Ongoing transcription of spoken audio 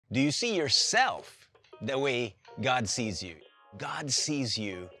Do you see yourself the way God sees you? God sees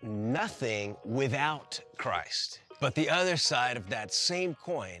you nothing without Christ. But the other side of that same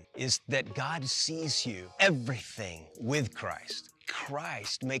coin is that God sees you everything with Christ.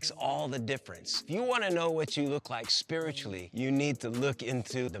 Christ makes all the difference. If you want to know what you look like spiritually, you need to look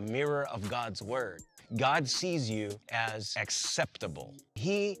into the mirror of God's Word. God sees you as acceptable.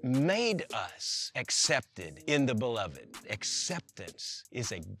 He made us accepted in the Beloved. Acceptance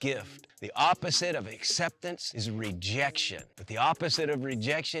is a gift. The opposite of acceptance is rejection. But the opposite of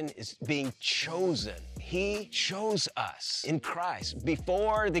rejection is being chosen. He chose us in Christ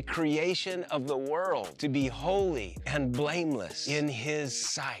before the creation of the world to be holy and blameless in His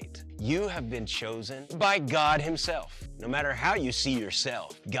sight. You have been chosen by God Himself. No matter how you see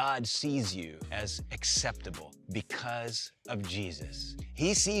yourself, God sees you as acceptable because of Jesus.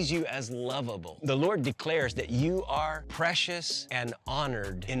 He sees you as lovable. The Lord declares that you are precious and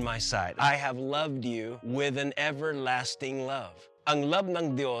honored in my sight. I have loved you with an everlasting love. Ang love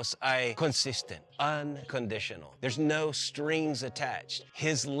ng Diyos ay consistent, unconditional. There's no strings attached.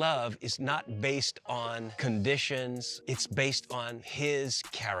 His love is not based on conditions. It's based on His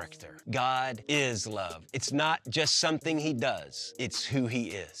character. God is love. It's not just something He does. It's who He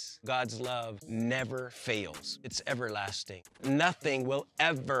is. God's love never fails. It's everlasting. Nothing will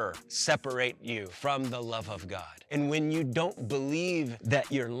ever separate you from the love of God. And when you don't believe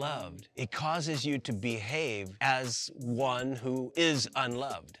that you're loved, it causes you to behave as one who is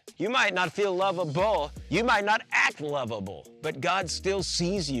unloved. You might not feel lovable. You might not act lovable, but God still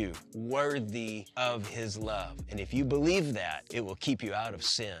sees you worthy of His love. And if you believe that, it will keep you out of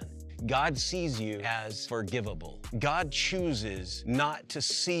sin. God sees you as forgivable. God chooses not to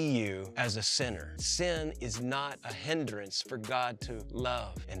see you as a sinner. Sin is not a hindrance for God to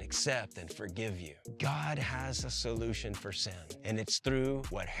love and accept and forgive you. God has a solution for sin, and it's through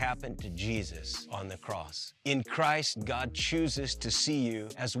what happened to Jesus on the cross. In Christ, God chooses to see you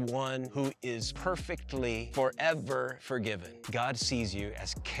as one who is perfectly, forever forgiven. God sees you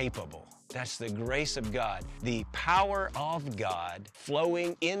as capable. That's the grace of God, the power of God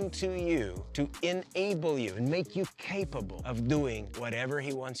flowing into you to enable you and make you capable of doing whatever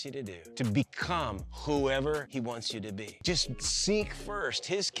He wants you to do, to become whoever He wants you to be. Just seek first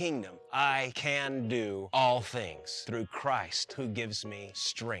His kingdom. I can do all things through Christ who gives me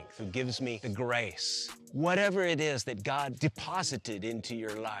strength, who gives me the grace. Whatever it is that God deposited into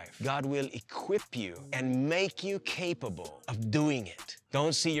your life, God will equip you and make you capable of doing it.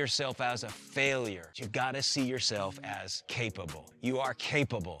 Don't see yourself as a failure. You gotta see yourself as capable. You are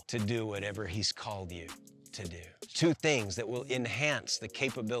capable to do whatever He's called you to do. Two things that will enhance the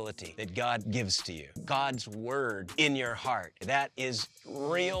capability that God gives to you. God's Word in your heart. That is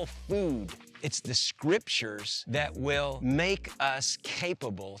real food. It's the Scriptures that will make us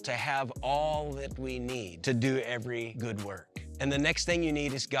capable to have all that we need to do every good work. And the next thing you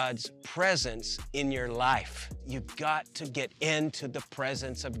need is God's presence in your life. You've got to get into the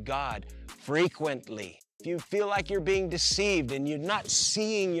presence of God frequently. If you feel like you're being deceived and you're not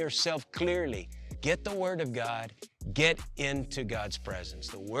seeing yourself clearly, get the Word of God, get into God's presence.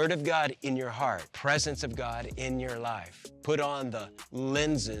 The Word of God in your heart, presence of God in your life. Put on the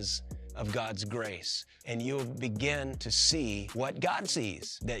lenses of God's grace, and you'll begin to see what God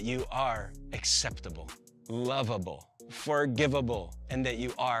sees, that you are acceptable, lovable, forgivable, and that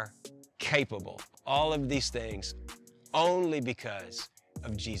you are capable. All of these things only because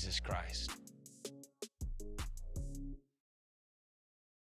of Jesus Christ.